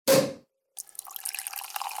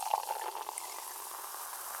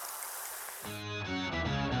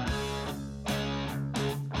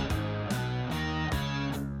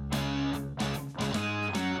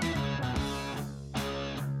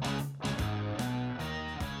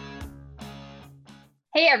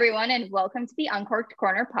Hey everyone, and welcome to the Uncorked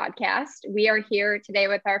Corner podcast. We are here today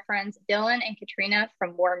with our friends Dylan and Katrina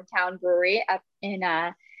from Wormtown Brewery up in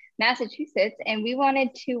Massachusetts, and we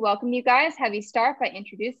wanted to welcome you guys, have you start by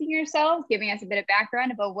introducing yourselves, giving us a bit of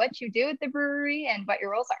background about what you do at the brewery and what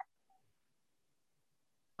your roles are.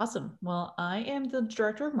 Awesome. Well, I am the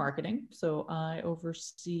director of marketing, so I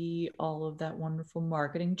oversee all of that wonderful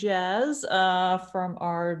marketing jazz from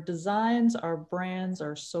our designs, our brands,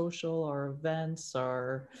 our social, our events,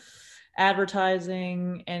 our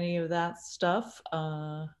advertising, any of that stuff.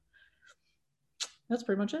 That's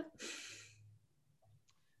pretty much it.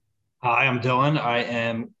 Hi, I'm Dylan. I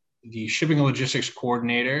am the shipping and logistics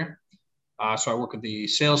coordinator. So I work with the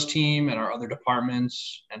sales team and our other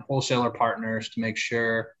departments and wholesaler partners to make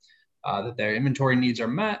sure that their inventory needs are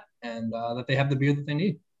met and that they have the beer that they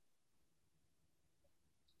need,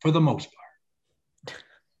 for the most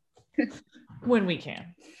part. When we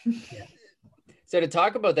can. Yeah. So to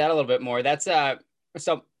talk about that a little bit more, that's a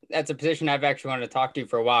position I've actually wanted to talk to you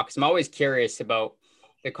for a while, because I'm always curious about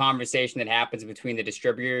the conversation that happens between the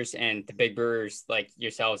distributors and the big brewers like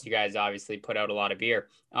yourselves. You guys obviously put out a lot of beer,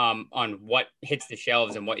 on what hits the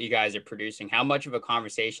shelves and what you guys are producing. How much of a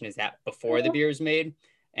conversation is that before the beer is made,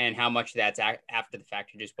 and how much that's after the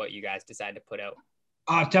fact, or just what you guys decide to put out?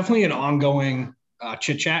 Definitely an ongoing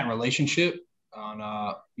chit chat and relationship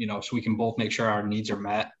on, so we can both make sure our needs are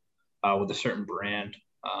met with a certain brand.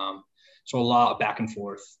 So a lot of back and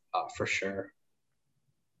forth for sure.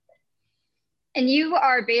 And you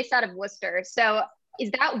are based out of Worcester. So is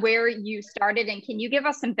that where you started? And can you give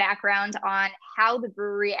us some background on how the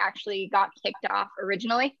brewery actually got kicked off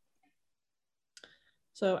originally?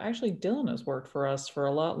 So actually, Dylan has worked for us for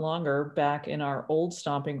a lot longer back in our old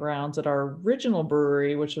stomping grounds at our original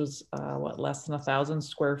brewery, which was less than 1,000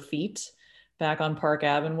 square feet back on Park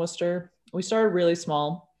Ave in Worcester. We started really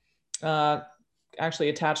small, actually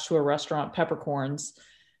attached to a restaurant, Peppercorns,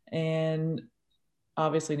 and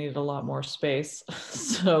obviously needed a lot more space.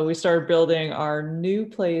 So we started building our new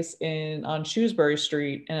place on Shrewsbury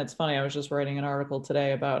Street. And it's funny, I was just writing an article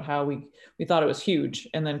today about how we thought it was huge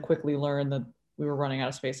and then quickly learned that we were running out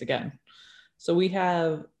of space again. So we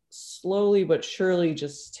have slowly but surely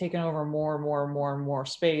just taken over more and more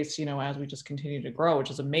space, as we just continue to grow, which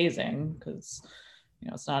is amazing because,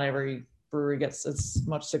 it's not every brewery gets as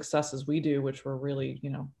much success as we do, which we're really,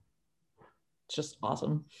 it's just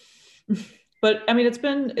awesome. But I mean, it's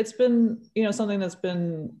been, something that's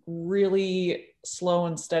been really slow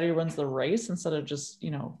and steady runs the race instead of just,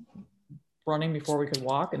 running before we could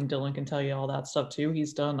walk. And Dylan can tell you all that stuff too.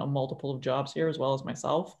 He's done a multiple of jobs here as well as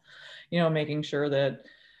myself, making sure that,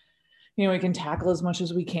 we can tackle as much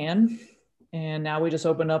as we can. And now we just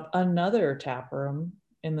opened up another tap room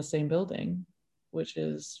in the same building, which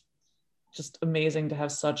is just amazing to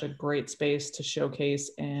have such a great space to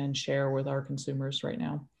showcase and share with our consumers right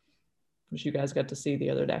now, which you guys got to see the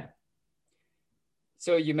other day.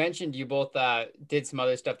 So you mentioned you both did some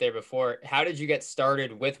other stuff there before. How did you get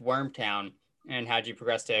started with Wormtown, and how did you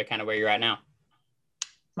progress to kind of where you're at now?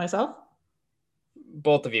 Myself?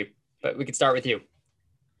 Both of you, but we could start with you.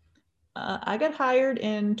 I got hired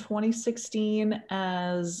in 2016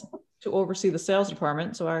 to oversee the sales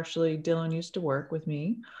department. So actually Dylan used to work with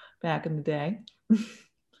me back in the day.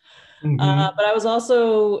 But I was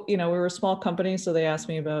also, we were a small company, so they asked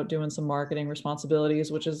me about doing some marketing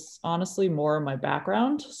responsibilities, which is honestly more my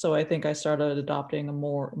background. So I think I started adopting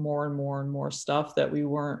more and more stuff that we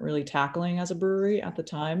weren't really tackling as a brewery at the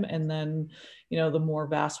time. And then, the more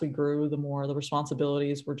vast we grew, the more the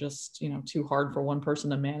responsibilities were just, too hard for one person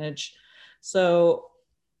to manage. So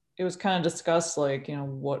it was kind of discussed like,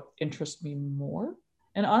 what interests me more.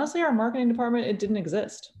 And honestly, our marketing department, it didn't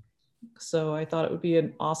exist. So I thought it would be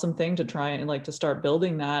an awesome thing to try and to start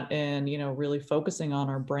building that and, really focusing on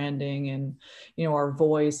our branding and, our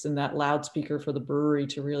voice and that loudspeaker for the brewery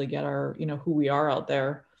to really get our, who we are out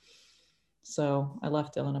there. So I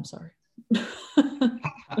left Dylan, I'm sorry.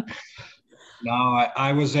 No,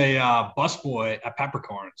 I was a busboy at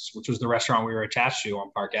Peppercorns, which was the restaurant we were attached to on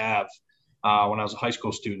Park Ave when I was a high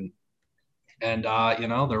school student. And,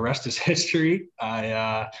 the rest is history.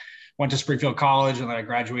 I went to Springfield College, and then I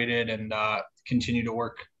graduated and continued to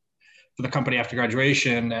work for the company after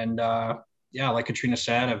graduation. And like Katrina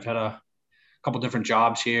said, I've had a couple different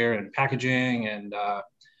jobs here in packaging and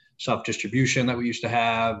self-distribution that we used to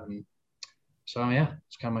have. And so,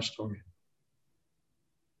 it's kind of my story.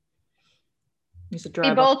 You used to drive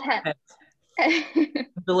we both have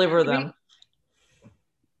deliver them.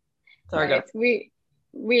 Sorry, right.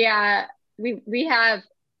 We have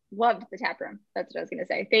loved the tap room. That's what I was gonna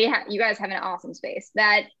say. You guys have an awesome space.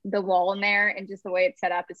 That the wall in there and just the way it's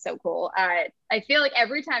set up is so cool. I feel like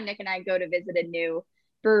every time Nick and I go to visit a new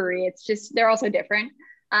brewery, it's just they're also different.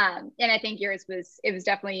 And I think yours was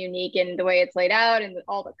definitely unique in the way it's laid out and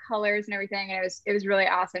all the colors and everything. And it was really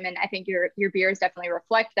awesome. And I think your beers definitely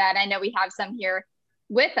reflect that. I know we have some here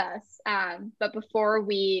with us. But before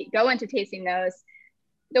we go into tasting those,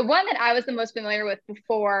 the one that I was the most familiar with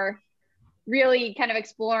before really kind of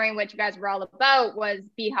exploring what you guys were all about was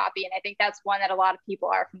Bee Hoppy. And I think that's one that a lot of people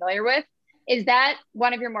are familiar with. Is that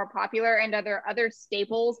one of your more popular, and are there other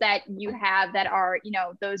staples that you have that are, you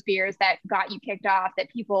know, those beers that got you kicked off that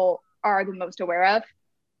people are the most aware of?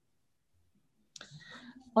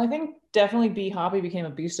 Well, I think definitely Bee Hoppy became a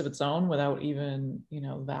beast of its own without even, you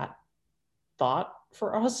know, that thought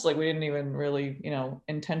for us. Like we didn't even really, you know,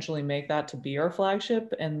 intentionally make that to be our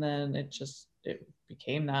flagship. And then it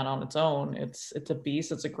became that on its own. It's a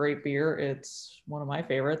beast. It's a great beer. It's one of my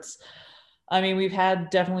favorites. I mean, we've had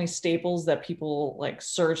definitely staples that people like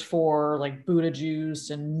search for, like Buddha Juice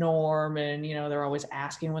and Norm, and you know they're always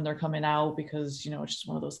asking when they're coming out because you know it's just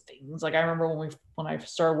one of those things. Like I remember when I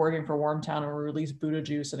started working for Wormtown and we released Buddha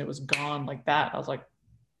Juice and it was gone like that. I was like,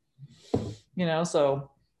 you know,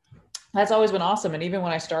 so that's always been awesome. And even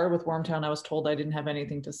when I started with Wormtown, I was told I didn't have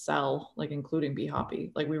anything to sell, like including Bee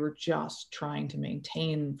Hoppy. Like we were just trying to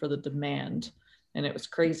maintain for the demand. And it was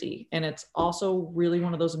crazy. And it's also really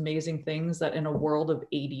one of those amazing things that in a world of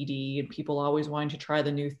ADD and people always wanting to try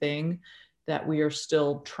the new thing, that we are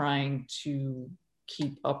still trying to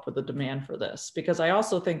keep up with the demand for this. Because I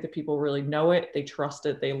also think that people really know it, they trust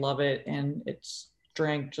it, they love it, and it's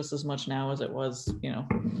drank just as much now as it was, you know,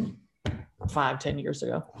 5-10 years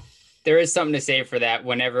ago. There is something to say for that.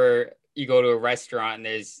 Whenever you go to a restaurant and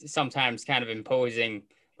there's sometimes kind of imposing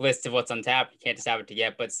list of what's on tap, you can't decide what to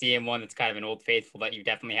get, but seeing one that's kind of an old faithful that you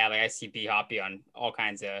definitely have, like I see Bee Hoppy on all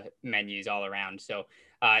kinds of menus all around. So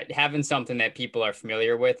having something that people are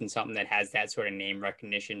familiar with and something that has that sort of name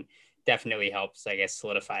recognition definitely helps, I guess,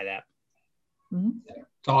 solidify that. Mm-hmm.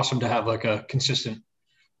 It's awesome to have like a consistent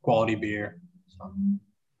quality beer.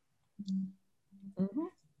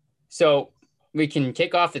 So we can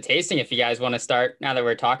kick off the tasting if you guys want to start. Now that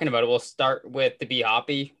we're talking about it, we'll start with the Bee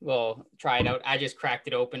Hoppy. We'll try it out. I just cracked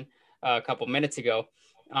it open a couple minutes ago.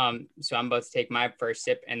 So I'm about to take my first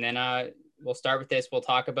sip, and then we'll start with this. We'll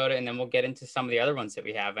talk about it, and then we'll get into some of the other ones that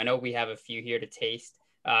we have. I know we have a few here to taste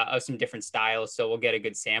of some different styles, so we'll get a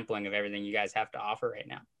good sampling of everything you guys have to offer right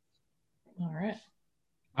now. All right.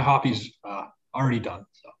 My hoppy's already done,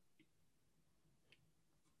 so.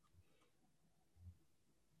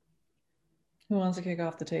 Who wants to kick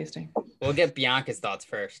off the tasting? We'll get Bianca's thoughts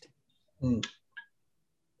first. Well,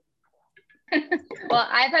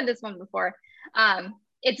 I've had this one before.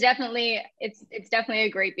 It's definitely a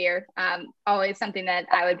great beer. Always something that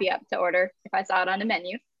I would be up to order if I saw it on a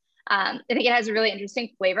menu. I think it has a really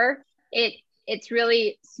interesting flavor. It's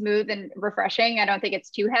really smooth and refreshing. I don't think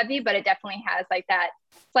it's too heavy, but it definitely has like that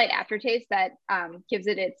slight aftertaste that gives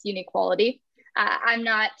it its unique quality.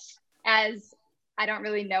 I don't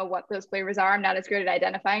really know what those flavors are. I'm not as good at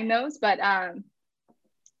identifying those, but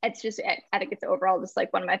it's just, I think it's overall just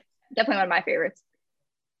like definitely one of my favorites.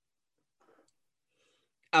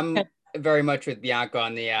 I'm very much with Bianca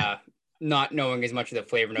on the not knowing as much of the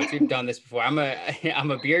flavor notes. We've done this before. I'm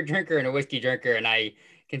a beer drinker and a whiskey drinker, and I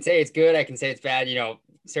can say it's good. I can say it's bad, you know,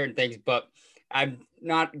 certain things, but I'm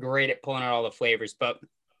not great at pulling out all the flavors. But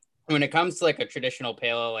when it comes to like a traditional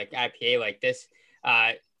pale ale, like IPA like this,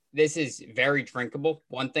 this is very drinkable.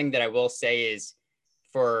 One thing that I will say is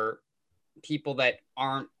for people that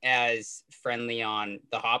aren't as friendly on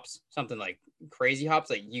the hops, something like crazy hops,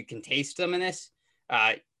 like you can taste them in this,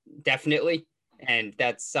 definitely. And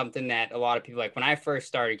that's something that a lot of people, like when I first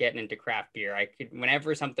started getting into craft beer,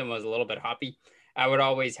 whenever something was a little bit hoppy, I would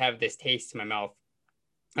always have this taste in my mouth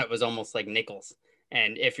that was almost like Nichols.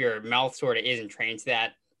 And if your mouth sort of isn't trained to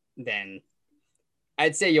that, then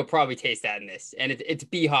I'd say you'll probably taste that in this. And it's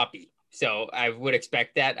Bee Hoppy. So I would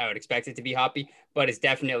expect that. I would expect it to be hoppy, but it's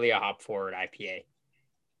definitely a hop forward IPA.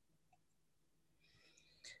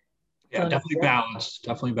 Yeah, definitely balanced.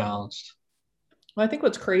 Definitely balanced. Well, I think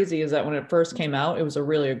what's crazy is that when it first came out, it was a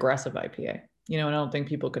really aggressive IPA, you know, and I don't think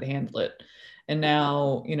people could handle it. And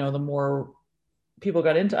now, you know, the more people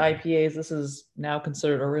got into IPAs, this is now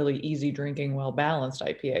considered a really easy drinking, well-balanced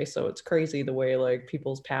IPA. So it's crazy the way like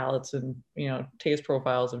people's palates and, you know, taste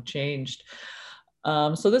profiles have changed.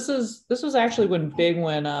 So this was actually when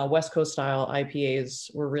West Coast style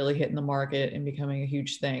IPAs were really hitting the market and becoming a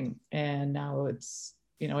huge thing. And now it's,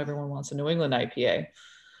 you know, everyone wants a New England IPA.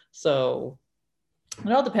 So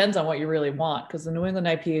It all depends on what you really want, because the New England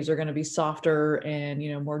IPAs are going to be softer and,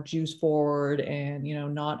 more juice forward and,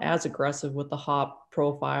 not as aggressive with the hop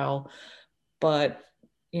profile. But,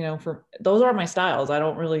 for those are my styles. I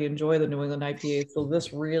don't really enjoy the New England IPAs. So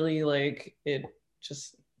this really it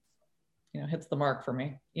just, hits the mark for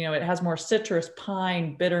me. It has more citrus,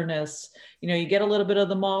 pine, bitterness. You get a little bit of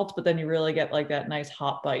the malt, but then you really get like that nice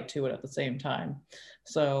hop bite to it at the same time.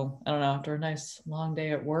 So I don't know, after a nice long day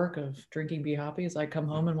at work of drinking Be Hoppies, I come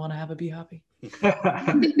home and want to have a Be Hoppy.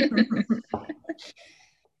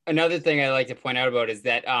 Another thing I like to point out about is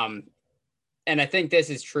that, and I think this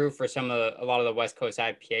is true for a lot of the West Coast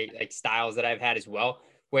IPA like styles that I've had as well,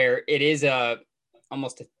 where it is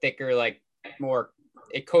almost a thicker, more,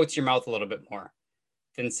 it coats your mouth a little bit more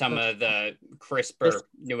than some of the crisper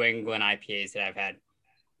New England IPAs that I've had.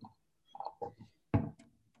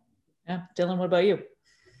 Yeah, Dylan, what about you?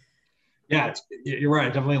 Yeah, you're right.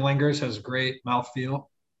 It definitely lingers, has great mouthfeel.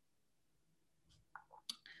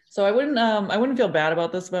 So I wouldn't feel bad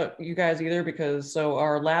about this about you guys either, because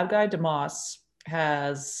our lab guy DeMoss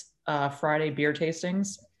has Friday beer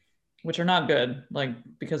tastings, which are not good,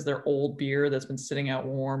 because they're old beer that's been sitting out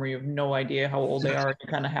warm, or you have no idea how old they are. You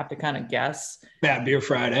kind of have to guess. Bad Beer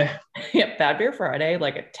Friday. Yep, Bad Beer Friday,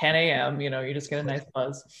 at 10 a.m. You just get a nice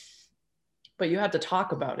buzz. But you have to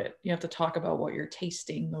talk about it. You have to talk about what you're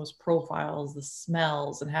tasting, those profiles, the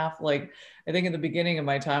smells, and I think in the beginning of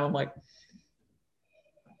my time, I'm like,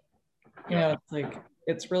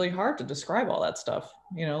 it's really hard to describe all that stuff,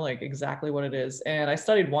 exactly what it is. And I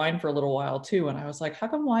studied wine for a little while too. And I was like, how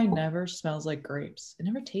come wine never smells like grapes? It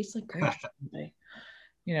never tastes like grapes.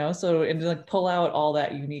 So and to pull out all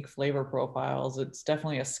that unique flavor profiles, it's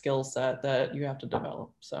definitely a skill set that you have to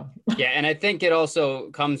develop. So yeah, and I think it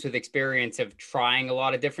also comes with experience of trying a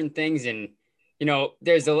lot of different things. And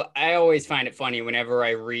I always find it funny whenever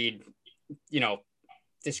I read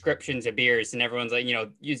descriptions of beers and everyone's like,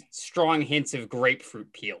 use strong hints of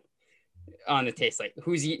grapefruit peel on the taste. Like,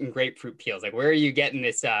 who's eating grapefruit peels? Where are you getting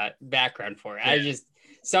this background for? Yeah.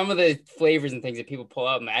 Some of the flavors and things that people pull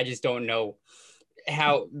out, I just don't know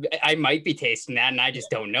how. I might be tasting that and I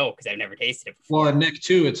just don't know because I've never tasted it before. Well, and Nick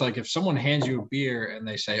too, it's like if someone hands you a beer and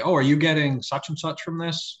they say, oh, are you getting such and such from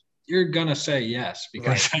this? You're gonna say yes,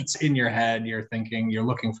 because that's in your head. You're thinking, you're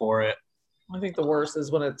looking for it. I think the worst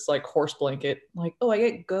is when it's like horse blanket. Oh, I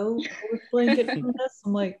get horse blanket from this.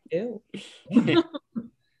 I'm like, ew. Everyone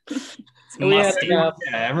has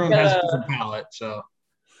a different palate. So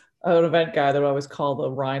an event guy that would always call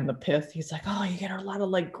the rind the pith. He's like, oh, you get a lot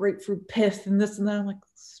of grapefruit pith and this and that. I'm like,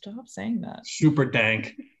 stop saying that. Super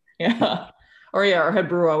dank. Yeah. Or our head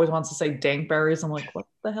brewer always wants to say dank berries. I'm like, what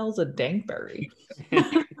the hell is a dank berry?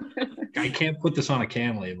 I can't put this on a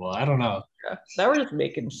can label. I don't know. Yeah, now we're just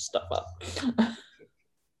making stuff up.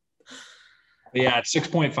 Yeah, at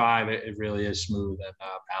 6.5, it really is smooth and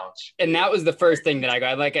balanced. And that was the first thing that I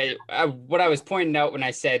got. What I was pointing out when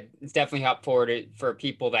I said it's definitely hop forward for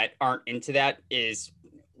people that aren't into that is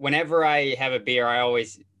whenever I have a beer, I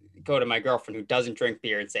always go to my girlfriend who doesn't drink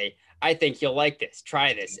beer and say, I think you'll like this.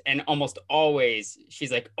 Try this. And almost always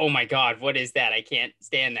she's like, oh my God, what is that? I can't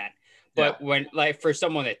stand that. But when for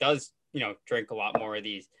someone that does, drink a lot more of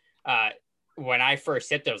these, when I first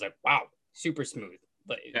sipped it, I was like, wow, super smooth.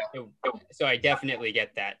 So I definitely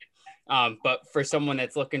get that. But for someone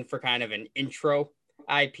that's looking for kind of an intro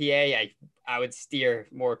IPA, I would steer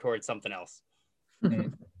more towards something else.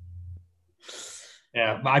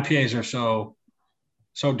 Yeah, IPAs are so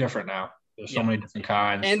different now. There's so many different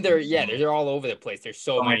kinds. And they're all over the place. There's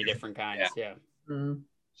so many different kinds. Yeah. Mm-hmm.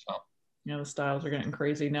 So the styles are getting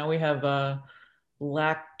crazy. Now we have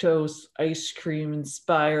lactose ice cream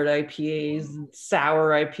inspired IPAs and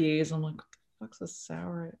sour IPAs. I'm like, what the fuck's a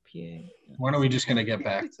sour IPA? When are we just gonna get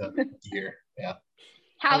back to beer? Yeah.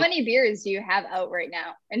 How many beers do you have out right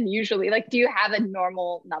now? And usually, do you have a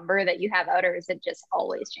normal number that you have out, or is it just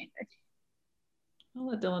always changing? I'll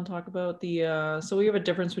let Dylan talk about so we have a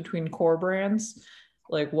difference between core brands,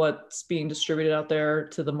 what's being distributed out there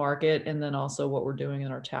to the market, and then also what we're doing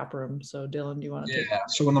in our tap room. So Dylan, do you want to take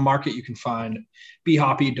that? So in the market, you can find Be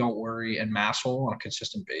Hoppy, Don't Worry, and Masshole on a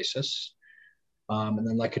consistent basis. And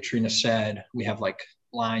then like Katrina said, we have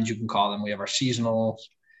lines, you can call them. We have our seasonals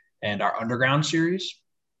and our underground series.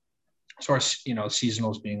 So our,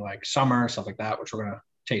 seasonals being summer, stuff like that, which we're going to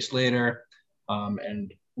taste later.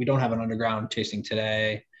 And we don't have an underground tasting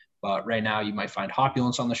today, but right now you might find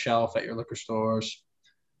Hopulence on the shelf at your liquor stores.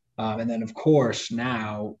 And then, of course,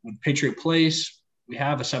 now with Patriot Place, we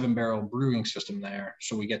have a 7-barrel brewing system there.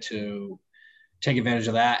 So we get to take advantage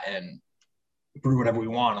of that and brew whatever we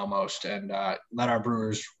want almost, and let our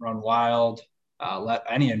brewers run wild. let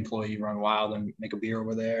any employee run wild and make a beer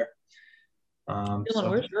over there. Dylan,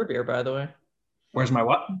 where's your beer, by the way? Where's my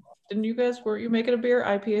what? Weren't you making a beer,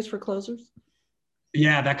 IPAs for closers?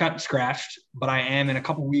 Yeah, that got scratched, but I am in a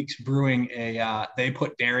couple weeks brewing they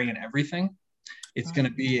put dairy in everything. It's going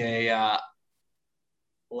to be a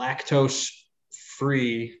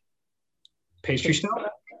lactose-free pastry stout.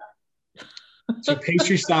 So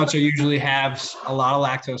pastry stouts usually have a lot of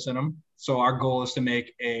lactose in them. So our goal is to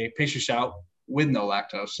make a pastry stout with no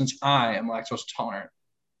lactose, since I am lactose tolerant.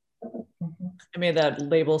 I made that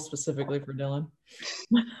label specifically for Dylan.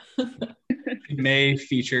 It may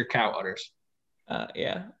feature cow udders.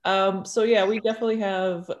 Yeah. So yeah, we definitely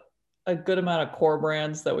have a good amount of core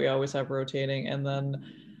brands that we always have rotating, and then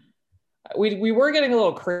we were getting a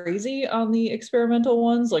little crazy on the experimental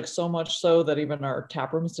ones, like so much so that even our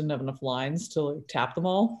tap rooms didn't have enough lines to like tap them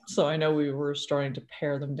all. So I know we were starting to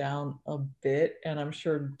pare them down a bit, and I'm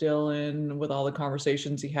sure Dylan, with all the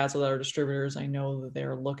conversations he has with our distributors, I know that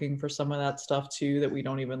they're looking for some of that stuff too that we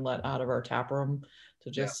don't even let out of our tap room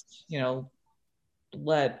to just,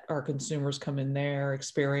 let our consumers come in there,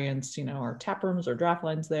 experience, our tap rooms or draft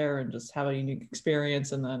lines there, and just have a unique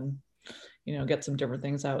experience, and then get some different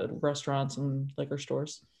things out at restaurants and liquor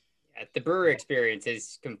stores. Yeah, the brewery experience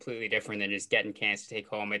is completely different than just getting cans to take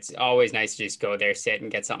home. It's always nice to just go there, sit, and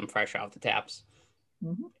get something fresh off the taps.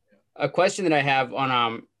 Mm-hmm. A question that I have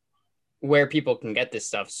on where people can get this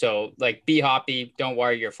stuff. So like Be Hoppy, Don't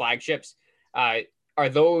Worry, your flagships. Are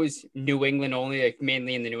those New England only, like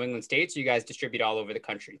mainly in the New England states, or you guys distribute all over the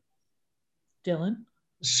country? Dylan?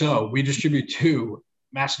 So we distribute to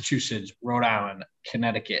Massachusetts, Rhode Island,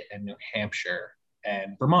 Connecticut, and New Hampshire,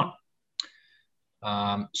 and Vermont.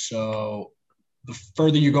 So the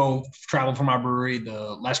further you go travel from our brewery,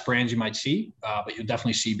 the less brands you might see, but you'll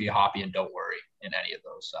definitely see Be Hoppy and Don't Worry in any of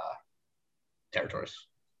those territories.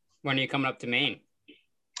 When are you coming up to Maine?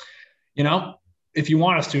 If you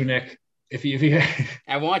want us to, Nick, if you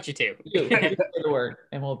I want you to. You say the word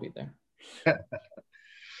and we'll be there.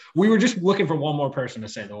 We were just looking for one more person to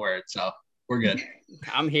say the word, so we're good.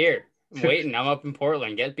 I'm here. I'm waiting. I'm up in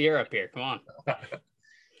Portland. Get beer up here. Come on.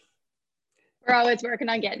 We're always working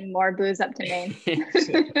on getting more booze up to Maine.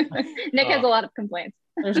 Nick has a lot of complaints.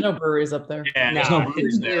 There's no breweries up there. Yeah, there's no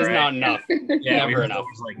breweries there. There's right? not enough. Yeah, never enough.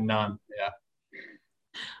 Like none. Yeah.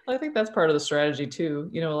 I think that's part of the strategy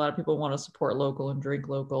too. A lot of people want to support local and drink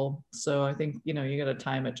local. So I think, you got to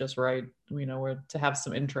time it just right, where to have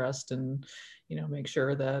some interest and, make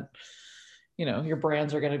sure that, your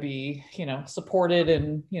brands are going to be, supported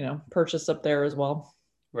and, purchased up there as well.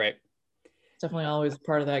 Right. Definitely always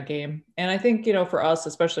part of that game. And I think, for us,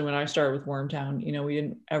 especially when I started with Wormtown, we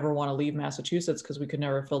didn't ever want to leave Massachusetts because we could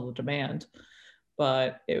never fill the demand.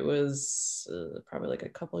 But it was probably like a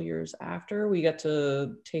couple of years after we got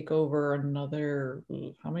to take over another,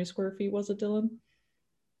 how many square feet was it, Dylan?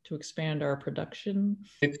 To expand our production?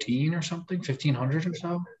 15 or something, 1,500 or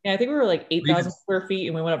so. Yeah, I think we were like 8,000 square feet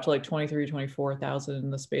and we went up to like 23, 24,000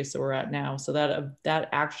 in the space that we're at now. So that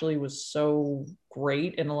actually was so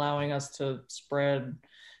great in allowing us to spread,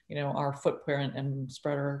 our footprint and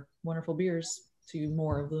spread our wonderful beers to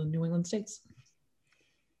more of the New England states.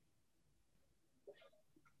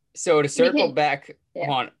 So to circle back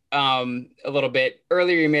on a little bit,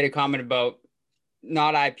 earlier you made a comment about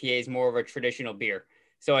not IPAs, more of a traditional beer.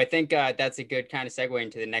 So I think that's a good kind of segue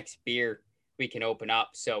into the next beer we can open up.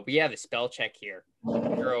 So we have a spell check here,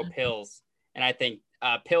 Euro Pils. And I think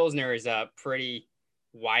Pilsner is a pretty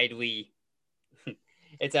widely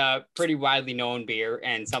known beer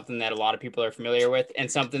and something that a lot of people are familiar with,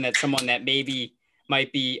 and something that someone that maybe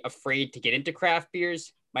might be afraid to get into craft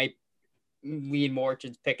beers might lean more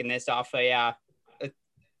to picking this off a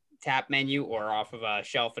tap menu or off of a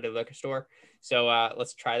shelf at a liquor store. So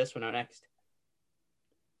let's try this one out next.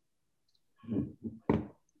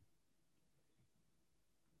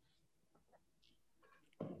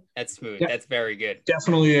 That's smooth. Yeah. That's very good.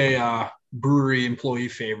 Definitely a brewery employee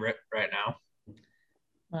favorite right now.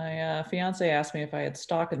 My fiance asked me if I had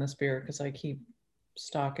stock in this beer because I keep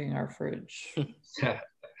stocking our fridge.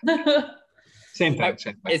 Same thing.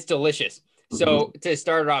 It's delicious. So to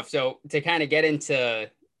start it off, to kind of get into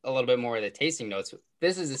a little bit more of the tasting notes,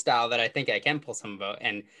 this is a style that I think I can pull some about.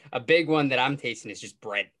 And a big one that I'm tasting is just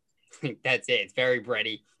bread. That's it. It's very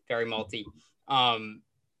bready, very malty,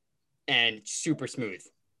 and super smooth.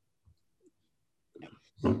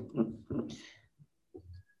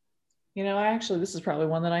 This is probably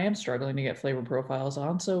one that I am struggling to get flavor profiles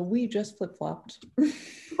on. So we just flip-flopped.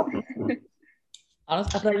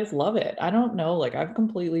 Honestly, but I just love it. I don't know. I've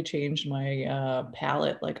completely changed my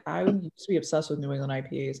palate. I used to be obsessed with New England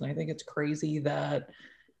IPAs, and I think it's crazy that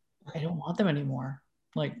I don't want them anymore.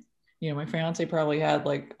 Like, my fiance probably had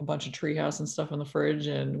like a bunch of treehouse and stuff in the fridge,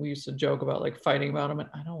 and we used to joke about like fighting about them, and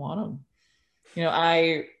I don't want them.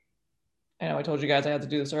 I know I told you guys I had to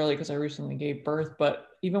do this early because I recently gave birth, but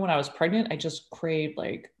even when I was pregnant, I just craved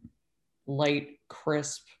like light,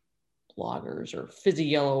 crisp lagers or fizzy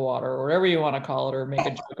yellow water or whatever you want to call it, or make a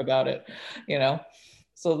joke about it,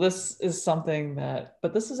 So this is something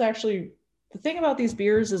but this is actually, the thing about these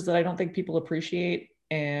beers is that I don't think people appreciate,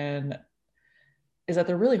 and is that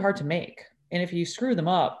they're really hard to make. And if you screw them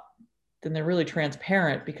up, then they're really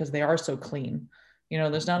transparent because they are so clean.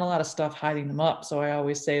 There's not a lot of stuff hiding them up. So I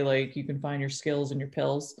always say, like, you can find your skills in your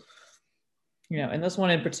pills. And this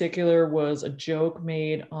one in particular was a joke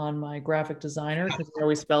made on my graphic designer because he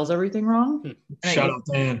always spells everything wrong. Shut up,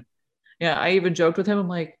 Dan. Yeah, I even joked with him. I'm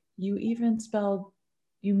like, you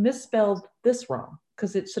misspelled this wrong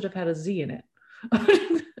because it should have had a Z in it.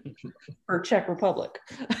 For Czech Republic.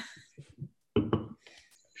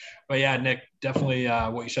 But yeah, Nick, definitely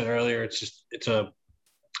what you said earlier. It's a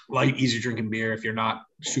light, easy drinking beer. If you're not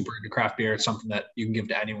super into craft beer, it's something that you can give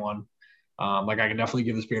to anyone. Like I can definitely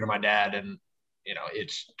give this beer to my dad, and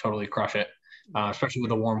it's totally crush it. Especially with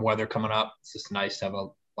the warm weather coming up, it's just nice to have a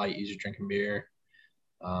light, easy drinking beer.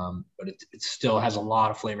 But it still has a lot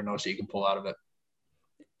of flavor notes that you can pull out of it.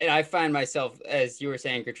 And I find myself, as you were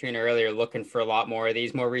saying, Katrina, earlier, looking for a lot more of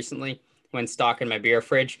these more recently when stocking my beer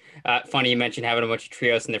fridge. Funny you mentioned having a bunch of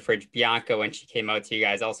trios in the fridge. Bianca, when she came out to you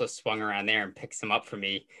guys, also swung around there and picked some up for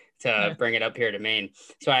me to bring it up here to Maine.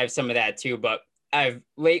 So I have some of that too. But I've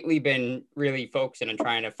lately been really focusing on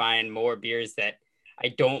trying to find more beers that I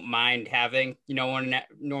don't mind having, on a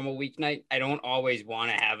normal weeknight. I don't always want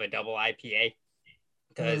to have a double IPA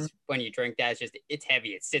because when you drink that, it's heavy.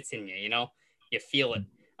 It sits in you, you feel it.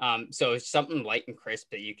 So it's something light and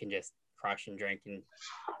crisp that you can just crush and drink and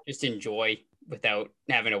just enjoy without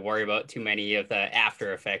having to worry about too many of the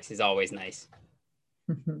after effects is always nice.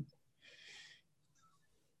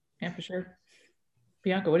 Yeah, for sure.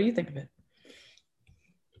 Bianca, what do you think of it?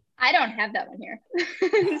 I don't have that one here.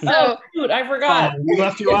 Dude, I forgot. We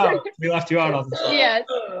left you out. On this one. Yes.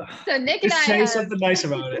 So Nick and I say something nice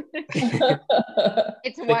about it.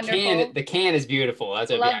 It's wonderful. The can is beautiful.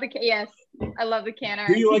 That's love the can. Yes, I love the can art.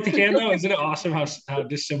 Do you like the can though? Isn't it awesome how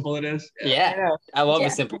just simple it is? Yeah, I love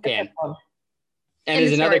a simple can. And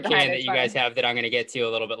there's another can that you guys have that I'm going to get to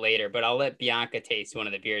a little bit later, but I'll let Bianca taste one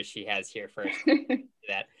of the beers she has here first.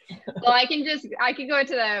 That. Well, I can go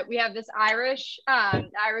into we have this Irish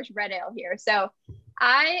red ale here. So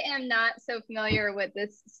I am not so familiar with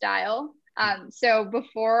this style. So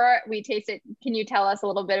before we taste it, can you tell us a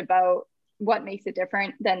little bit about what makes it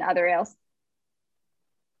different than other ales?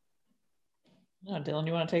 No, Dylan,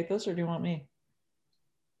 you want to take this or do you want me?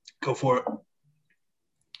 Go for it.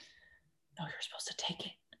 No, you're supposed to take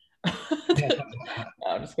it. No,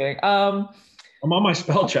 I'm just kidding. I'm on my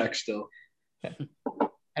spell check still.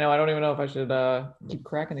 I know, I don't even know if I should keep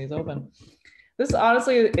cracking these open. This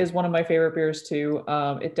honestly is one of my favorite beers too.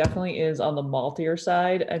 It definitely is on the maltier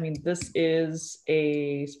side. I mean, this is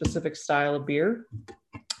a specific style of beer.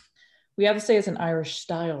 We have to say it's an Irish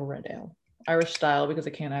style red ale. Irish style because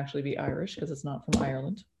it can't actually be Irish because it's not from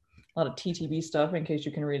Ireland. A lot of TTB stuff in case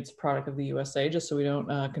you can read it's a product of the USA, just so we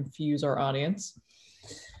don't confuse our audience.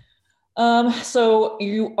 So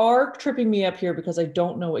you are tripping me up here because I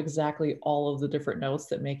don't know exactly all of the different notes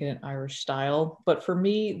that make it an Irish style. But for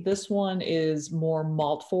me, this one is more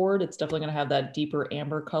malt forward. It's definitely going to have that deeper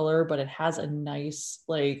amber color, but it has a nice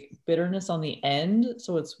like bitterness on the end.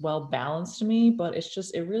 So it's well balanced to me, but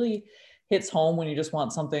it really hits home when you just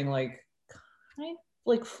want something like kind of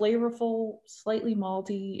like flavorful, slightly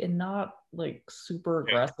malty, and not like super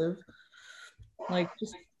aggressive. Like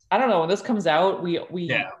just, I don't know, when this comes out, we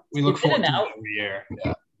look forward to it every year.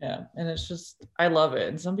 Yeah, and it's just, I love it.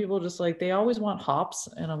 And some people just like, they always want hops,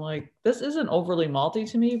 and I'm like, this isn't overly malty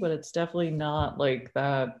to me, but it's definitely not like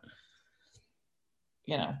that,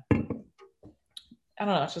 I don't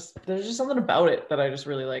know, it's just, there's just something about it that I just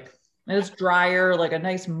really like. And it's drier, like a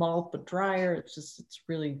nice malt, but drier. It's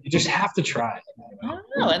really. You just have to try it. I don't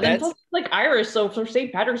know. And then plus, like Irish, so for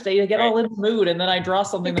St. Patrick's Day, I get all in the mood, and then I draw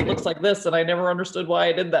something that looks like this, and I never understood why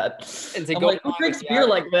I did that. I'm like, who drinks beer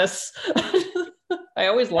like this? I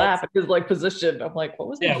always laugh at his like position. I'm like, what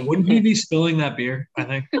was that? Yeah, wouldn't he be spilling that beer? I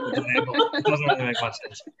think it doesn't really make much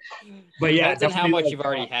sense. But yeah, that's how much you've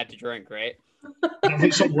already had to drink, right?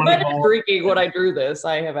 Drinking when I drew this,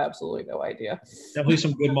 I have absolutely no idea. Definitely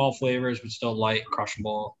some good malt flavors, but still light,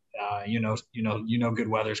 crushable. Good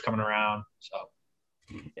weather's coming around, so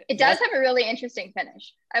it does have a really interesting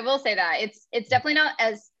finish. I will say that it's definitely not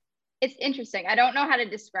as it's interesting. I don't know how to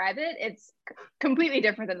describe it. It's completely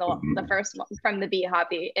different than the first one from the Bee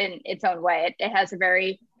Hoppy in its own way. It has a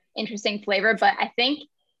very interesting flavor, but I think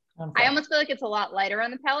I almost feel like it's a lot lighter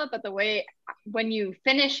on the palate, but the way when you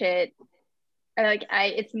finish it,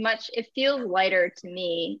 it feels lighter to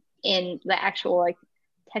me in the actual like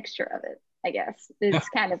texture of it, I guess. It's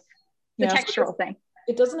kind of the textural thing.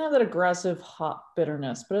 It doesn't have that aggressive hop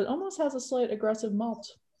bitterness, but it almost has a slight aggressive malt,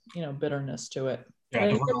 bitterness to it. Yeah,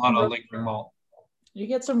 there's a lot of lingering malt. You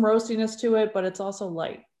get some roastiness to it, but it's also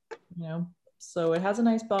light, So it has a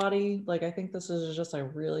nice body. Like, I think this is just a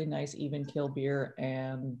really nice even keel beer.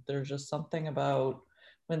 And there's just something about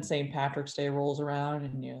when St. Patrick's Day rolls around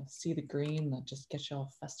and you see the green that just gets you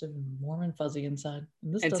all festive and warm and fuzzy inside.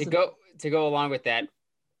 And to go along with that,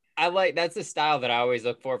 that's the style that I always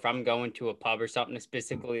look for if I'm going to a pub or something,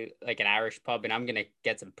 specifically like an Irish pub, and I'm going to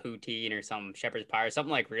get some poutine or some shepherd's pie or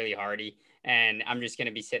something like really hearty. And I'm just going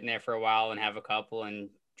to be sitting there for a while and have a couple and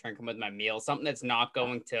drink them with my meal. Something that's not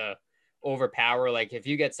going to overpower. Like if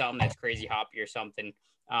you get something that's crazy hoppy or something,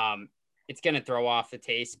 it's going to throw off the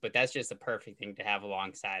taste, but that's just the perfect thing to have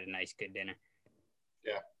alongside a nice, good dinner.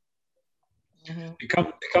 Yeah. Mm-hmm. It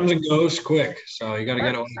comes and goes quick. So you got to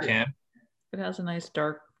get it when you can. It has a nice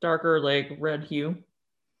darker like red hue.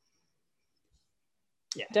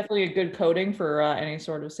 Yeah, definitely a good coating for any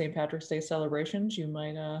sort of St. Patrick's Day celebrations you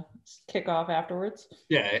might kick off afterwards.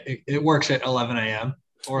 Yeah, it works at 11 a.m.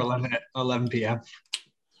 or 11 p.m.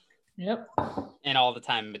 Yep. And all the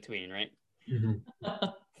time in between, right? Mm-hmm.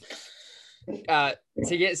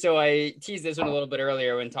 So I teased this one a little bit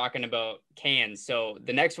earlier when talking about cans. So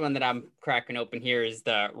the next one that I'm cracking open here is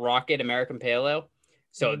the Rocket American Pale Ale.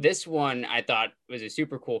 So this one I thought was a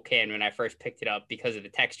super cool can when I first picked it up because of the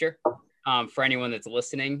texture. For anyone that's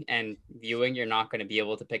listening and viewing, you're not going to be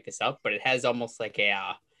able to pick this up, but it has almost like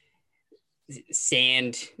a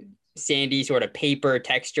sandy sort of paper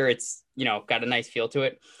texture. It's, got a nice feel to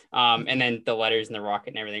it. And then the letters and the rocket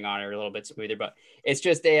and everything on it are a little bit smoother, but it's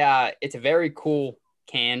just it's a very cool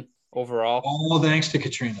can overall. All thanks to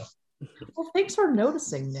Katrina. Well, thanks for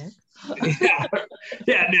noticing, Nick.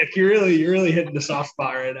 Yeah, Nick, you're really hitting the soft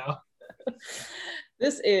spot right now.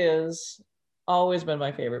 This is always been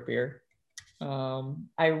my favorite beer. I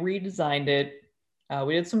redesigned it.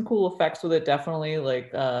 We did some cool effects with it, definitely,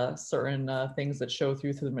 like certain things that show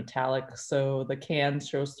through the metallic. So the can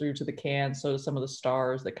shows through to the can. So some of the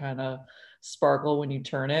stars that kind of sparkle when you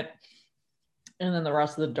turn it. And then the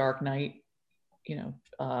rest of the Dark Knight,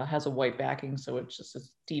 has a white backing. So it's just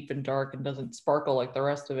as deep and dark and doesn't sparkle like the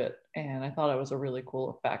rest of it. And I thought it was a really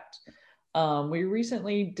cool effect. We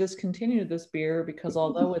recently discontinued this beer because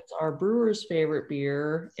although it's our brewer's favorite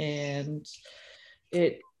beer, and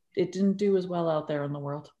it didn't do as well out there in the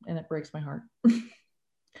world, and it breaks my heart.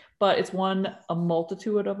 But it's won a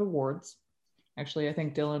multitude of awards. Actually, I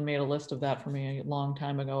think Dylan made a list of that for me a long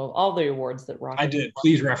time ago, of all the awards that Rocket. I did.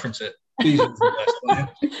 Please reference it. Please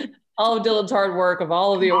reference it. All of Dylan's hard work of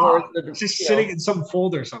all of the awards. It's just sitting in some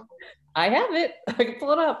folder somewhere. I have it. I can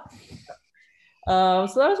pull it up.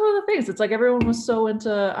 So that was one of the things. It's like everyone was so into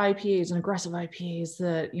IPAs and aggressive IPAs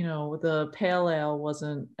that, the pale ale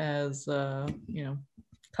wasn't as,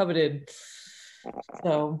 coveted.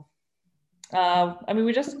 So,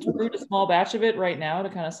 we just brewed a small batch of it right now to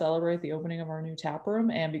kind of celebrate the opening of our new tap room.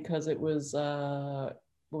 And because it was,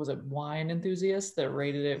 wine enthusiasts that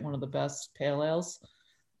rated it one of the best pale ales.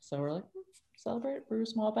 So we're like, celebrate, brew a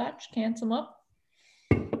small batch, can some up.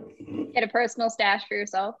 Get a personal stash for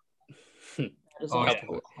yourself.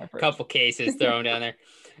 Couple cases thrown down there.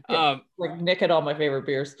 Yeah, like Nick had all my favorite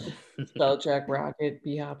beers. Spellcheck, Rocket,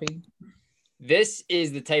 Bee Hoppy. This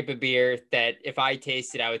is the type of beer that if I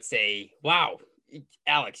tasted, I would say, wow,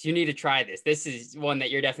 Alex, you need to try this. This is one that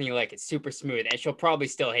you're definitely like. It's super smooth, and she'll probably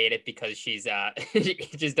still hate it because she's she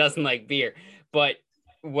just doesn't like beer. But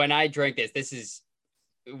when I drink this is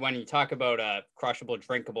when you talk about a crushable,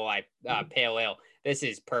 drinkable pale ale. This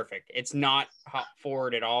is perfect. It's not hop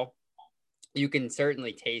forward at all. You can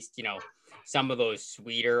certainly taste, some of those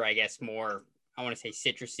sweeter, I guess more, I want to say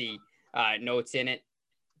citrusy notes in it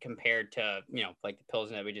compared to, like the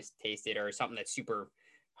Pilsner that we just tasted or something that's super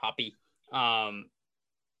hoppy.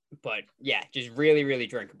 But yeah, just really, really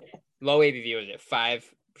drinkable. Low ABV, was it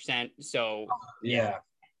 5%? So yeah.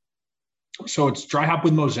 So it's dry hop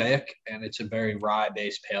with mosaic, and it's a very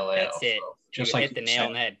rye-based pale ale. That's it. So just you like hit the nail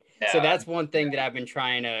on the head. Yeah. So that's one thing that I've been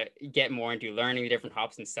trying to get more into, learning the different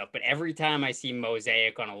hops and stuff. But every time I see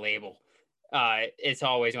mosaic on a label, it's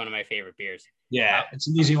always one of my favorite beers. Yeah, it's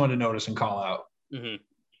an easy one to notice and call out. Mm-hmm.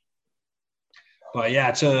 But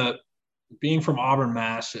yeah, being from Auburn,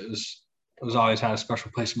 Mass, it was always had a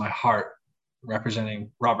special place in my heart.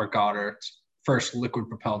 representing Robert Goddard's first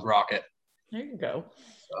liquid-propelled rocket. There you go.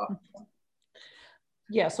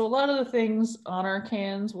 Yeah, so a lot of the things on our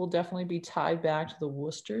cans will definitely be tied back to the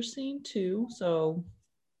Worcester scene too. So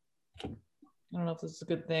I don't know if this is a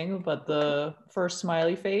good thing, but the first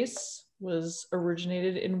smiley face was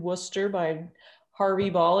originated in Worcester by Harvey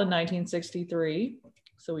Ball in 1963.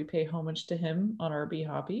 So we pay homage to him on our Bee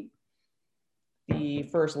Hoppy. The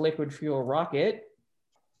first liquid fuel rocket,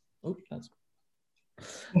 that's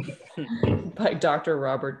by Dr.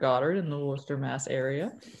 Robert Goddard in the Worcester, Mass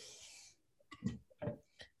area.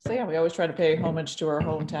 So yeah, we always try to pay homage to our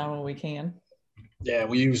hometown when we can. Yeah,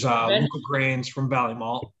 we use local grains from Valley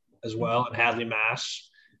Malt as well in Hadley, Mass.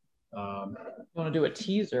 I want to do a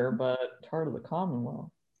teaser, but Heart of the Commonwealth.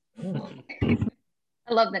 I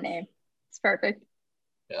love the name. It's perfect.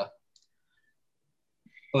 Yeah.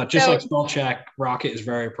 But just like spell check, Rocket is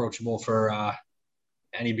very approachable for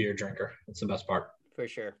any beer drinker. That's the best part. For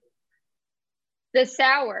sure. The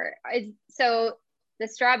sour is so the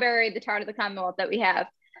strawberry, the Tart of the Commonwealth that we have.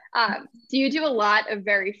 Do you do a lot of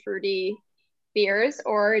very fruity beers,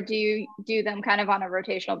 or do you do them kind of on a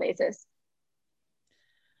rotational basis?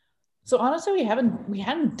 So honestly, we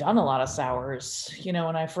hadn't done a lot of sours. You know,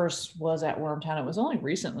 when I first was at Wormtown, it was only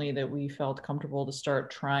recently that we felt comfortable to start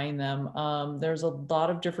trying them. There's a lot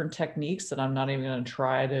of different techniques that I'm not even going to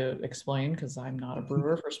try to explain because I'm not a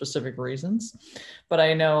brewer for specific reasons. But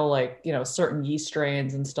I know, like, you know, certain yeast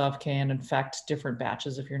strains and stuff can infect different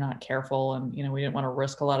batches if you're not careful. And, you know, we didn't want to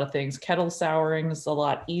risk a lot of things. Kettle souring is a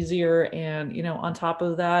lot easier. And, you know, on top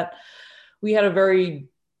of that, we had a very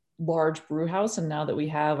large brew house, and now that we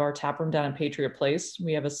have our tap room down in Patriot Place,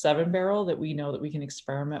 we have a 7-barrel that we know that we can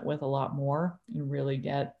experiment with a lot more and really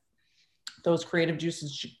get those creative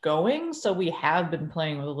juices going. So we have been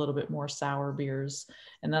playing with a little bit more sour beers,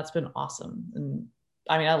 and that's been awesome. And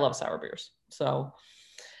I mean, I love sour beers. So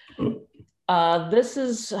this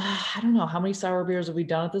is I don't know how many sour beers have we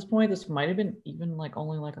done at this point. This might have been even like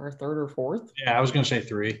only like our third or fourth. Yeah, I was gonna say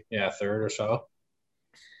 3. Yeah, third or so.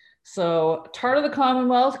 So Tart of the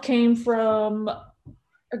Commonwealth came from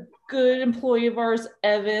a good employee of ours,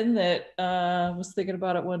 Evan, that was thinking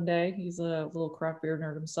about it one day. He's a little craft beer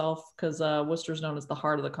nerd himself because Worcester's known as the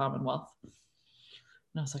heart of the Commonwealth.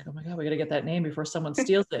 And I was like, oh my God, we got to get that name before someone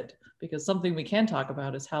steals it. Because something we can talk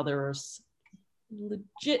about is how there are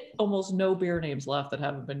legit almost no beer names left that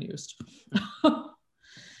haven't been used. And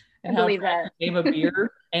I believe that. Name a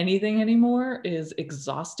beer anything anymore is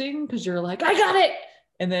exhausting because you're like, I got it.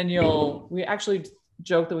 And then we actually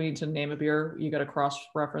joke that we need to name a beer. You got to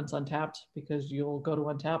cross-reference Untapped because you'll go to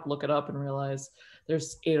Untapped, look it up, and realize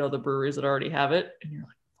there's 8 other breweries that already have it. And you're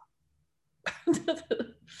like,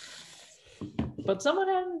 but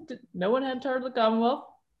no one had Tart of the Commonwealth.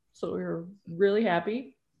 So we were really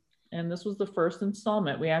happy. And this was the first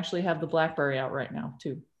installment. We actually have the Blackberry out right now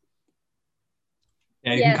too.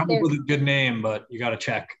 Yeah, you can come up with a good name, but you got to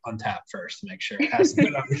check Untapped first to make sure it hasn't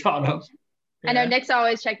been ever thought of. I know Nick's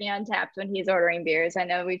always checking Untapped when he's ordering beers. I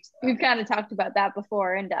know we've kind of talked about that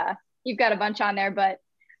before, and you've got a bunch on there, but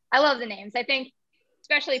I love the names. I think,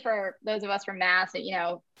 especially for those of us from Mass, you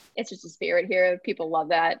know, it's just a spirit here. People love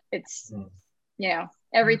that. It's, you know,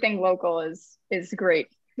 everything local is great.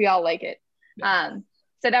 We all like it.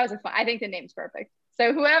 So that was I think the name's perfect.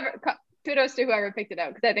 So kudos to whoever picked it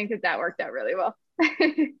out, because I think that worked out really well.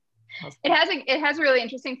 It has a really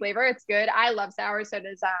interesting flavor. It's good. I love sour. So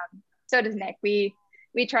does Nick. We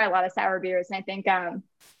try a lot of sour beers, and I think I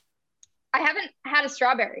haven't had a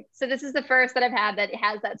strawberry. So this is the first that I've had that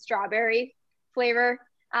has that strawberry flavor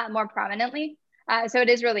more prominently. So it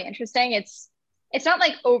is really interesting. It's not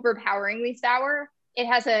like overpoweringly sour. It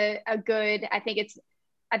has a good, I think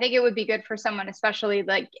it would be good for someone, especially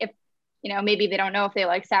like if, you know, maybe they don't know if they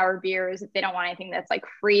like sour beers, if they don't want anything that's like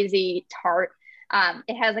crazy tart.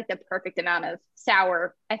 It has like the perfect amount of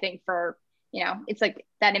sour, I think, for, you know, it's like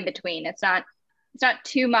that in between. It's not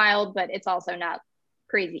too mild, but it's also not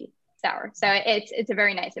crazy sour. So it's a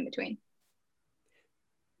very nice in between.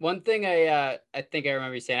 One thing I think I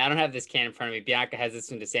remember you saying, I don't have this can in front of me. Bianca has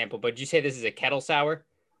this one to sample, but did you say this is a kettle sour?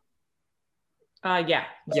 Yeah.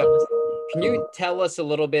 Yep. Can you tell us a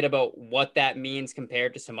little bit about what that means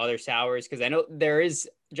compared to some other sours? Because I know there is,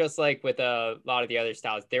 just like with a lot of the other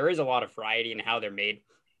styles, there is a lot of variety in how they're made.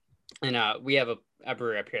 And we have a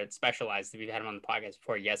brewery up here that specializes. We've had them on the podcast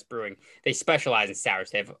before. Yes Brewing. They specialize in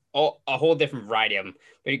sours. They have a whole different variety of them.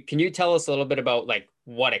 But can you tell us a little bit about like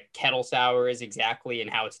what a kettle sour is exactly and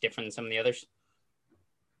how it's different than some of the others?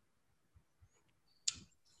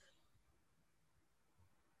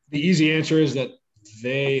 The easy answer is that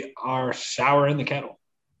they are sour in the kettle.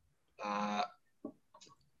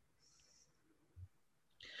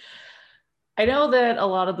 I know that a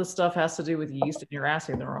lot of the stuff has to do with yeast, and you're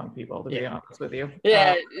asking the wrong people, to be honest with you.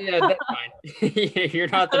 Yeah, that's fine. You're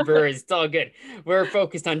not the brewery. It's all good. We're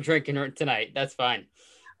focused on drinking tonight. That's fine.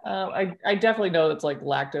 I definitely know it's like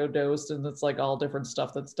lactodosed and it's like all different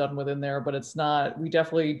stuff that's done within there, but it's not, we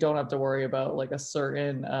definitely don't have to worry about like a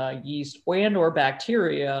certain yeast and or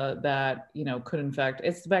bacteria that, could infect.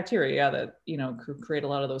 It's the bacteria that, could create a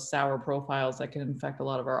lot of those sour profiles that can infect a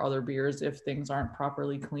lot of our other beers if things aren't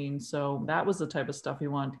properly cleaned. So that was the type of stuff we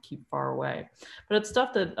wanted to keep far away. But it's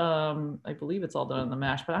stuff that I believe it's all done in the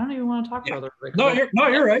mash, but I don't even want to talk further.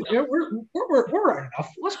 You're right. Yeah, we're right enough.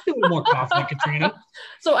 Let's be a little more confident, Katrina.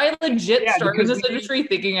 So I legit started in this industry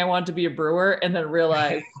thinking I wanted to be a brewer and then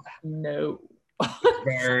realized no.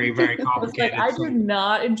 Very, very complicated. I do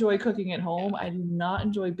not enjoy cooking at home. I do not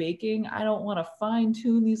enjoy baking. I don't want to fine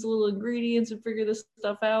tune these little ingredients and figure this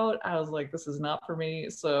stuff out. I was like, this is not for me.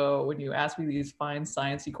 So when you ask me these fine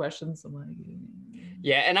sciencey questions, I'm like,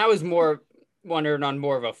 yeah. And I was more wondering on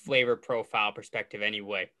more of a flavor profile perspective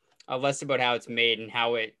anyway, less about how it's made and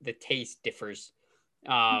how the taste differs.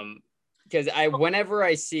 Because whenever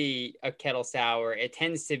I see a kettle sour, it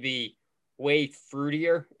tends to be way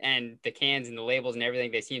fruitier, and the cans and the labels and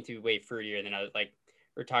everything, they seem to be way fruitier than others. Like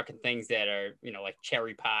we're talking things that are, like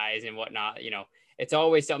cherry pies and whatnot. It's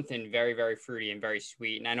always something very, very fruity and very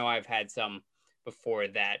sweet. And I know I've had some before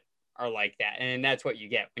that are like that, and that's what you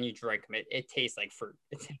get when you drink them. It tastes like fruit.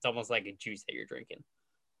 It's almost like a juice that you're drinking.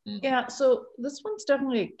 Yeah, so this one's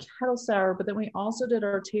definitely a kettle sour, but then we also did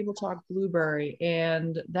our Table Talk Blueberry,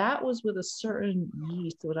 and that was with a certain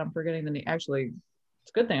yeast, what I'm forgetting the name. Actually, it's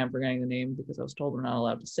a good thing I'm forgetting the name because I was told we're not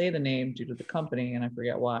allowed to say the name due to the company, and I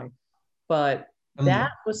forget why. But that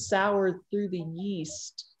was soured through the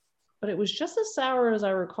yeast, but it was just as sour as I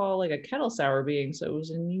recall, like a kettle sour being. So it was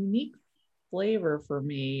a unique flavor for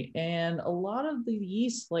me, and a lot of the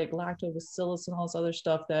yeast, like lactobacillus and all this other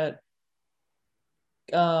stuff that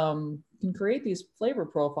can create these flavor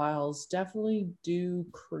profiles, definitely do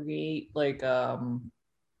create like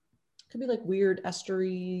could be like weird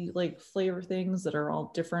estery like flavor things that are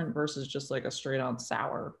all different versus just like a straight on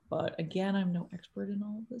sour. But again, I'm no expert in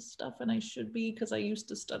all of this stuff, and I should be because I used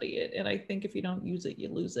to study it, and I think if you don't use it, you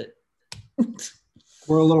lose it.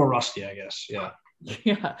 We're a little rusty, I guess. Yeah.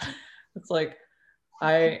 Yeah, it's like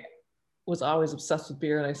I was always obsessed with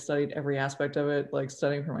beer, and I studied every aspect of it, like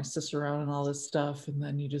studying for my Cicerone and all this stuff. And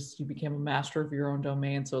then you became a master of your own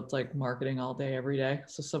domain. So it's like marketing all day, every day.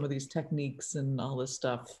 So some of these techniques and all this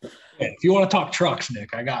stuff. Yeah, if you want to talk trucks,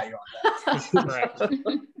 Nick, I got you on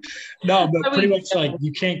that. No, but pretty much like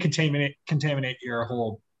you can't contaminate your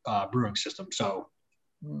whole brewing system. So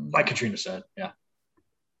like Katrina said, yeah.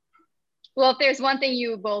 Well, if there's one thing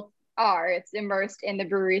you both are, it's immersed in the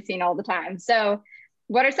brewery scene all the time. So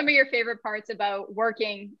what are some of your favorite parts about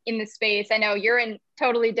working in the space? I know you're in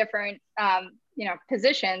totally different,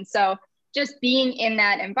 positions. So just being in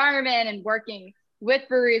that environment and working with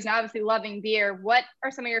breweries and obviously loving beer, what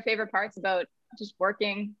are some of your favorite parts about just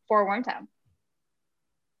working for Wormtown?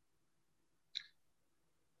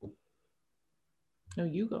 No,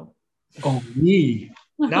 you go. Oh, me.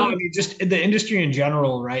 No, I mean, just in the industry in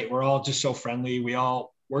general, right? We're all just so friendly. We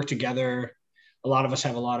all work together. A lot of us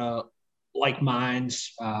have a lot of like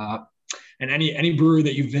minds, and any brewery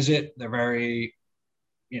that you visit, they're very,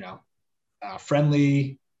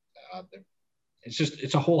 friendly.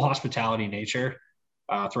 It's a whole hospitality nature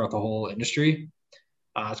throughout the whole industry.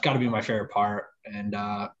 It's got to be my favorite part, and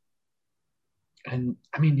I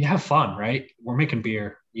mean, you have fun, right? We're making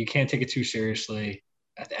beer. You can't take it too seriously.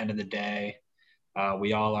 At the end of the day,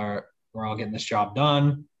 we're all getting this job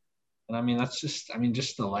done, and I mean that's just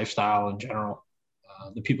the lifestyle in general,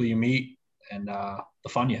 the people you meet, and the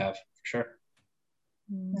fun you have, for sure.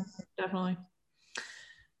 Definitely.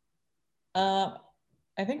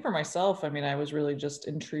 I think for myself, I mean, I was really just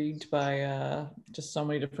intrigued by just so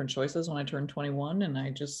many different choices when I turned 21, and I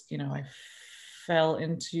just, I fell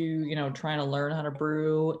into, trying to learn how to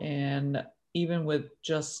brew, and even with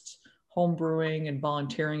just home brewing and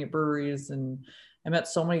volunteering at breweries, and I met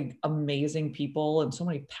so many amazing people and so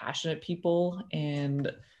many passionate people,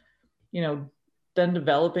 and, then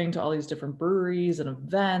developing to all these different breweries and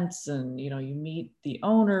events, and you meet the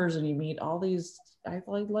owners and you meet all these. I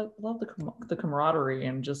love the camaraderie,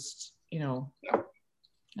 and just I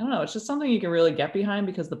don't know, it's just something you can really get behind,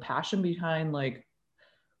 because the passion behind like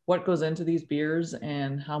what goes into these beers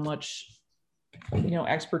and how much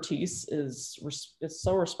expertise it's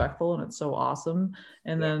so respectful, and it's so awesome.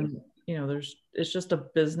 And then it's just a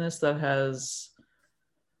business that has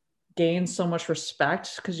gained so much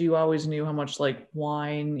respect because you always knew how much like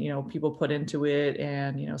wine, people put into it,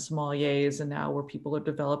 and, sommeliers, and now where people are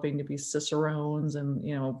developing to be cicerones,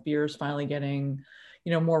 and, beer's finally getting,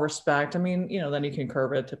 more respect. I mean, then you can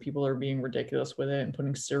curve it to people are being ridiculous with it and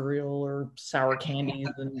putting cereal or sour candies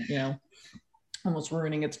and, almost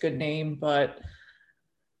ruining its good name. But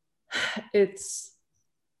it's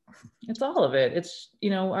all of it. It's,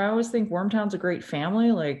 I always think Wormtown's a great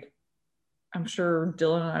family. Like, I'm sure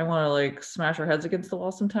Dylan and I want to like smash our heads against the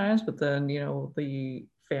wall sometimes, but then, the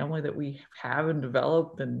family that we have and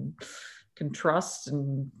develop and can trust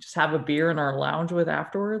and just have a beer in our lounge with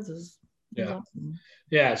afterwards is awesome.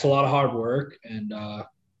 Yeah, it's a lot of hard work, and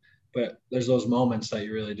but there's those moments that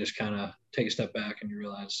you really just kind of take a step back and you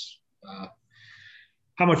realize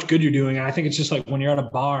how much good you're doing. And I think it's just like when you're at a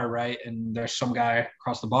bar, right, and there's some guy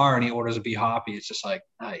across the bar and he orders a B hoppy, it's just like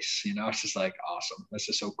nice, it's just like awesome. That's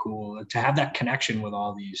just so cool to have that connection with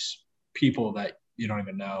all these people that you don't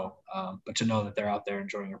even know, but to know that they're out there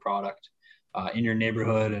enjoying your product in your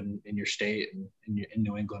neighborhood and in your state and in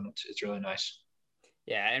New England. It's really nice.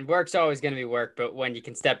 Yeah, and work's always going to be work, but when you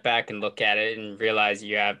can step back and look at it and realize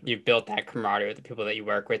you've built that camaraderie with the people that you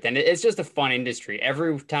work with, and it's just a fun industry.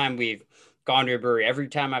 Every time we've gone to a brewery, every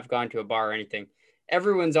time I've gone to a bar or anything,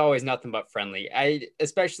 everyone's always nothing but friendly.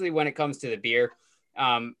 Especially when it comes to the beer,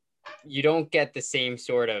 you don't get the same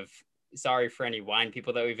sort of, sorry for any wine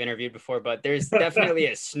people that we've interviewed before, but there's definitely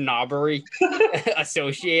a snobbery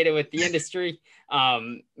associated with the industry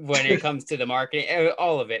when it comes to the marketing,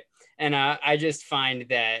 all of it. And I just find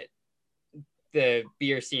that the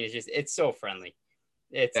beer scene is it's so friendly.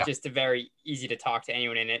 It's just a very easy to talk to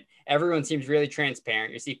anyone in it. Everyone seems really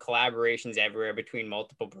transparent. You see collaborations everywhere between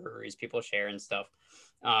multiple breweries, people sharing stuff.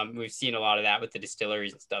 We've seen a lot of that with the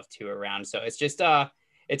distilleries and stuff too around. So it's just,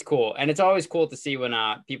 it's cool. And it's always cool to see when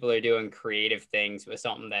people are doing creative things with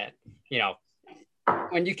something that,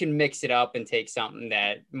 when you can mix it up and take something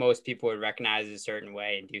that most people would recognize a certain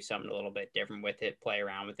way and do something a little bit different with it, play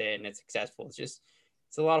around with it, and it's successful. It's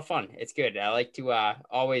a lot of fun. It's good. I like to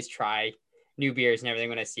always try new beers and everything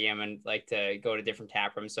when I see them, and like to go to different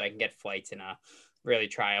tap rooms so I can get flights and really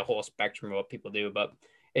try a whole spectrum of what people do. But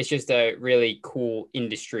it's just a really cool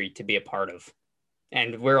industry to be a part of.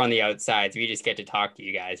 And we're on the outside, so we just get to talk to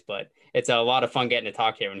you guys, but it's a lot of fun getting to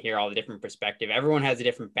talk to everyone, hear all the different perspective. Everyone has a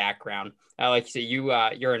different background. Like you say,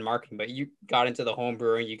 you're in marketing, but you got into the home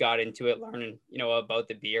brewing, you got into it learning, about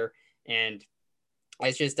the beer. And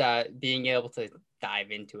it's just being able to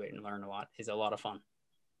dive into it and learn a lot is a lot of fun.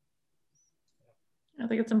 I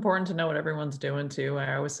think it's important to know what everyone's doing too.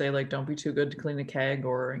 I always say, like, don't be too good to clean a keg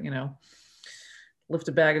or, lift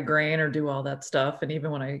a bag of grain or do all that stuff. And even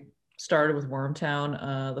when I started with Wormtown,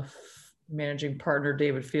 the managing partner,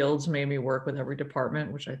 David Fields, made me work with every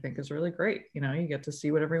department, which I think is really great. You get to see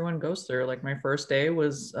what everyone goes through. Like my first day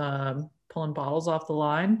was pulling bottles off the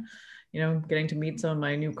line, getting to meet some of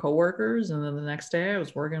my new coworkers. And then the next day I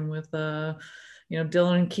was working with,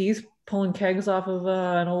 Dylan and Keith pulling kegs off of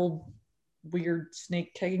an old weird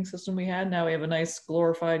snake kegging system we had. Now we have a nice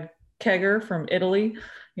glorified kegger from Italy,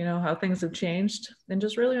 how things have changed, and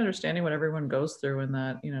just really understanding what everyone goes through, and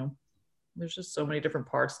that, there's just so many different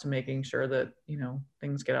parts to making sure that,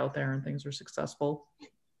 things get out there and things are successful.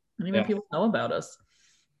 And even people know about us.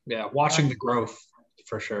 Yeah. Watching the growth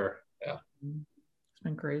for sure. Yeah. It's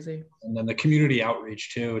been crazy. And then the community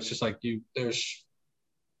outreach too. It's just like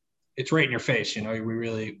it's right in your face. We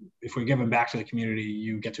really, if we give them back to the community,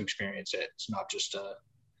 you get to experience it. It's not just a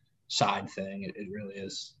side thing. It really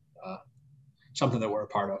is something that we're a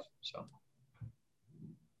part of. So.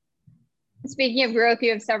 Speaking of growth, you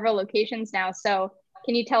have several locations now. So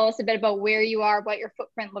can you tell us a bit about where you are, what your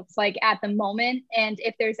footprint looks like at the moment, and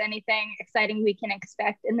if there's anything exciting we can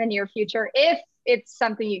expect in the near future, if it's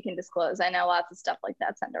something you can disclose? I know lots of stuff like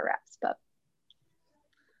that's under wraps, but.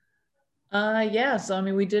 Yeah, so I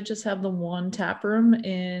mean, we did just have the one tap room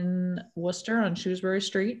in Worcester on Shrewsbury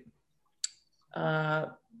Street.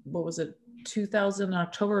 What was it?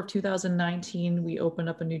 October of 2019, we opened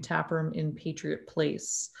up a new tap room in Patriot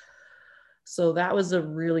Place. So that was a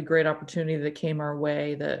really great opportunity that came our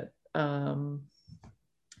way that I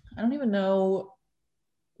don't even know.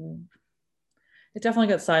 It definitely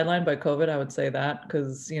got sidelined by COVID, I would say that,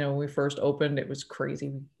 because, when we first opened, it was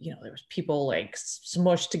crazy. There was people like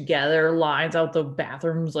smushed together, lines out the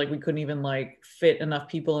bathrooms, like we couldn't even like fit enough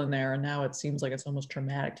people in there. And now it seems like it's almost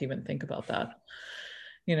traumatic to even think about that.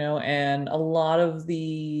 And a lot of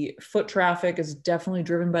the foot traffic is definitely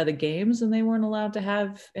driven by the games, and they weren't allowed to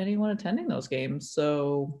have anyone attending those games.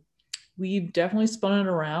 So we've definitely spun it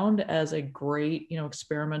around as a great,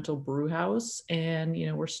 experimental brew house. And,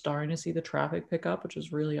 we're starting to see the traffic pick up, which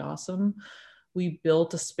is really awesome. We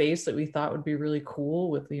built a space that we thought would be really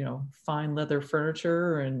cool with, fine leather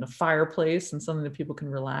furniture and a fireplace and something that people can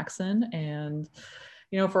relax in. And,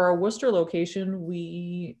 for our Worcester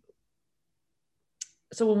location,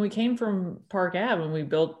 so when we came from Park Ave and we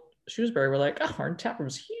built Shrewsbury, we're like, oh, our tap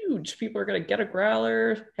room's huge. People are going to get a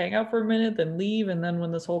growler, hang out for a minute, then leave. And then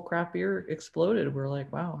when this whole craft beer exploded, we're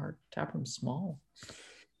like, wow, our tap room's small.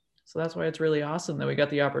 So that's why it's really awesome that we got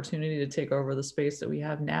the opportunity to take over the space that we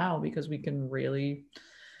have now, because we can really,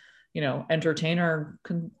 entertain our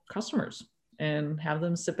customers and have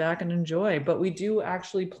them sit back and enjoy. But we do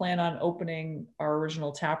actually plan on opening our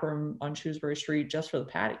original tap room on Shrewsbury Street just for the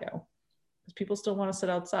patio, because people still want to sit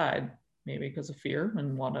outside, maybe because of fear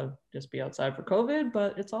and want to just be outside for COVID,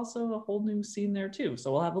 but it's also a whole new scene there too.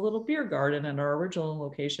 So we'll have a little beer garden in our original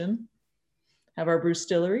location, have our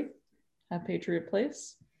brewstillery, have Patriot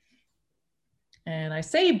Place. And I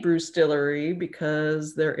say brewstillery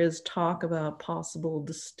because there is talk about possible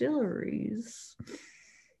distilleries,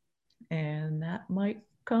 and that might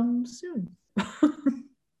come soon.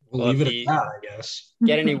 We'll leave it at that, I guess.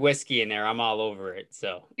 Get any whiskey in there, I'm all over it.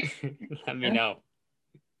 So let me know.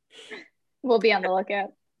 We'll be on the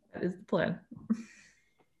lookout. That is the plan.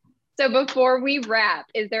 So before we wrap,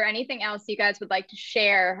 is there anything else you guys would like to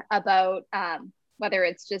share about whether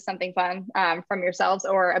it's just something fun from yourselves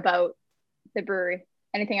or about the brewery?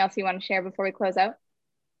 Anything else you want to share before we close out?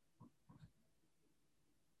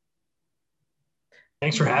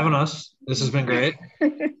 Thanks for having us. This has been great.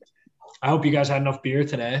 I hope you guys had enough beer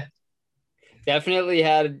today. Definitely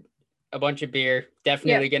had a bunch of beer.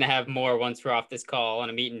 Definitely going to have more once we're off this call,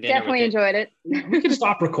 and I'm eating dinner. Definitely enjoyed it. We can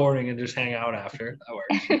stop recording and just hang out after.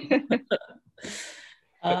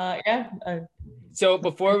 That works. So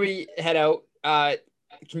before we head out,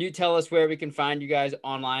 can you tell us where we can find you guys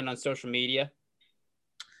online on social media?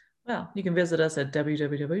 Well, you can visit us at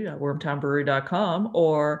www.wormtownbrewery.com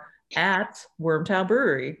or at Wormtown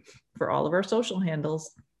Brewery for all of our social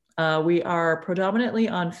handles. We are predominantly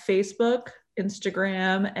on Facebook,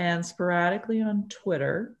 Instagram, and sporadically on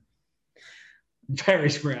Twitter. Very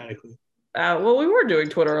sporadically. Well, we were doing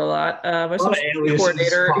Twitter a lot. My social media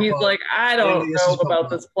coordinator, he's like, I don't know about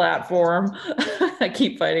this platform. I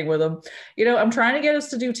keep fighting with him. I'm trying to get us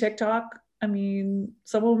to do TikTok. I mean,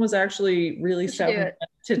 someone was actually really savvy.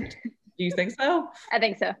 Do you think so? I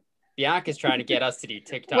think so. Bianca's trying to get us to do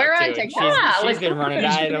TikTok. We're too. on TikTok. She's been running.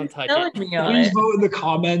 I don't touch it. Please vote in the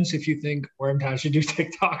comments if you think Wormtown should do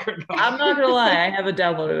TikTok or not. I'm not gonna lie, I haven't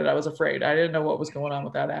downloaded it. I was afraid. I didn't know what was going on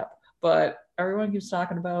with that app. But everyone keeps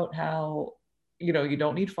talking about how, you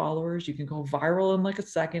don't need followers. You can go viral in like a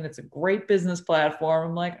second. It's a great business platform.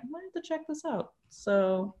 I'm like, I might have to check this out.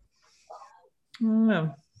 So, I don't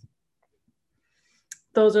know.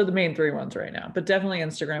 Those are the main three ones right now, but definitely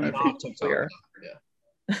Instagram and Facebook. Yeah.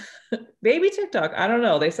 Maybe TikTok. I don't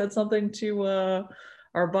know. They said something to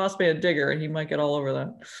our boss man Digger, and he might get all over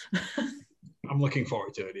that. I'm looking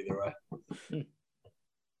forward to it either way.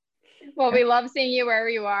 Well, we love seeing you wherever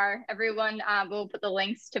you are. Everyone, we'll put the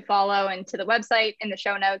links to follow and to the website in the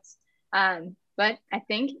show notes. But I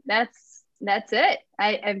think that's it.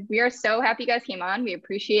 We are so happy you guys came on. We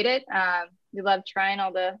appreciate it. We love trying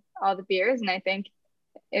all the beers, and I think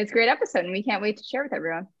it was a great episode, and we can't wait to share with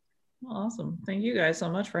everyone. Awesome. Thank you guys so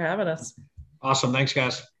much for having us. Awesome. Thanks,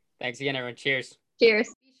 guys. Thanks again, everyone. Cheers. Cheers.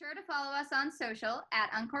 Be sure to follow us on social at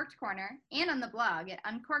Uncorked Corner and on the blog at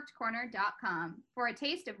uncorkedcorner.com for a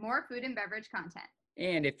taste of more food and beverage content.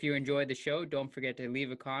 And if you enjoyed the show, don't forget to leave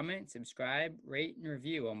a comment, subscribe, rate, and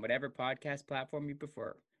review on whatever podcast platform you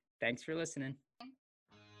prefer. Thanks for listening.